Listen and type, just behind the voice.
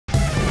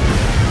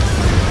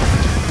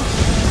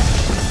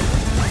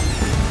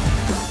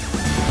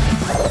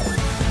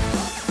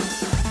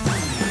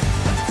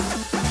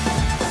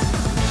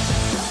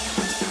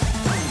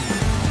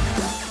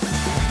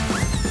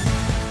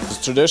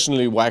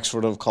traditionally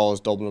Wexford have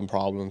caused Dublin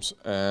problems.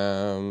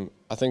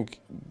 I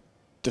think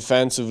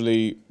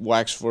defensively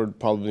Wexford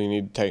probably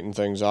need to tighten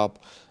things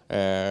up.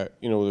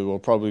 You know, they were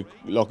probably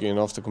lucky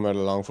enough to come out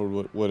of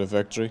Longford with a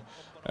victory.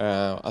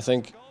 I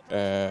think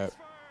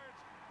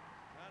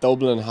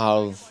Dublin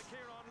have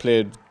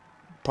played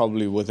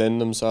probably within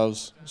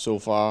themselves so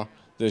far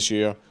this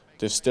year.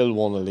 They've still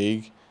won a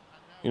league.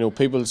 You know,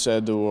 people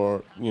said they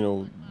were, you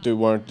know, they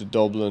weren't the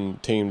Dublin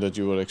team that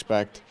you would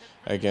expect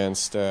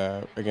against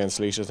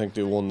Laois. I think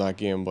they won that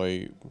game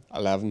by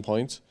 11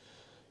 points.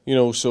 You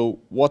know, so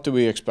what do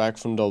we expect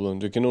from Dublin?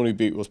 They can only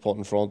beat what's put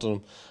in front of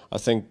them. I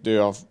think they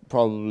are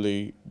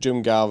probably,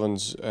 Jim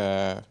Gavin's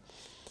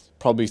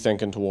probably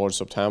thinking towards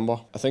September.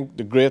 I think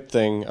the great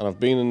thing, and I've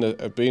been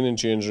in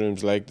change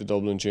rooms like the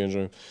Dublin change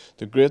room,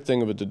 the great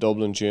thing about the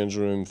Dublin change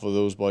room for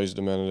those boys at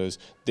the minute is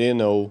they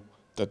know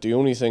that the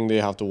only thing they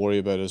have to worry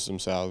about is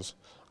themselves.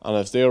 And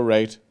if they're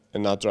right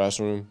in that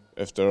dressing room,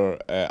 if their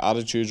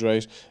attitude's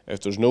right, if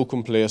there's no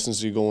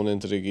complacency going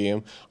into the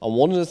game. And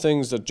one of the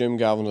things that Jim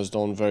Gavin has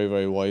done very,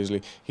 very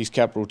wisely, he's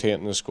kept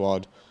rotating the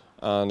squad.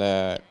 And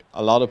a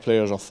lot of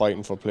players are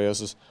fighting for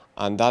places,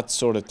 and that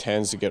sort of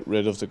tends to get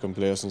rid of the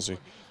complacency.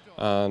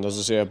 And as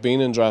I say, I've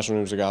been in dressing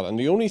rooms like that, and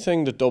the only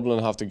thing that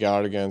Dublin have to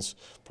guard against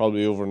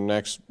probably over the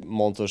next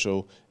month or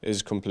so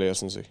is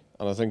complacency.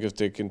 And I think if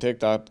they can take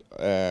that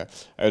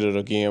out of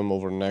the game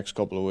over the next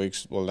couple of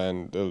weeks, well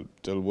then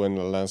they'll win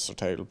the Leinster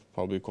title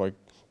probably quite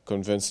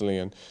convincingly,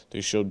 and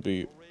they should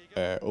be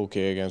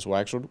okay against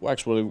Wexford.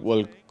 Wexford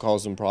will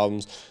cause them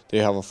problems. They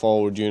have a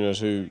forward unit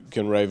who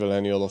can rival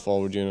any other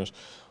forward unit,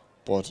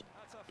 but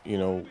you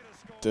know,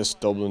 this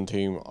Dublin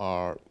team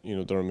are, you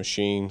know, they're a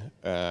machine.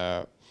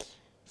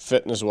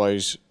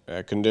 Fitness-wise,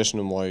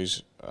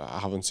 conditioning-wise, I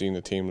haven't seen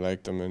a team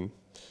like them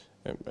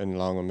in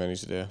long and many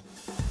today.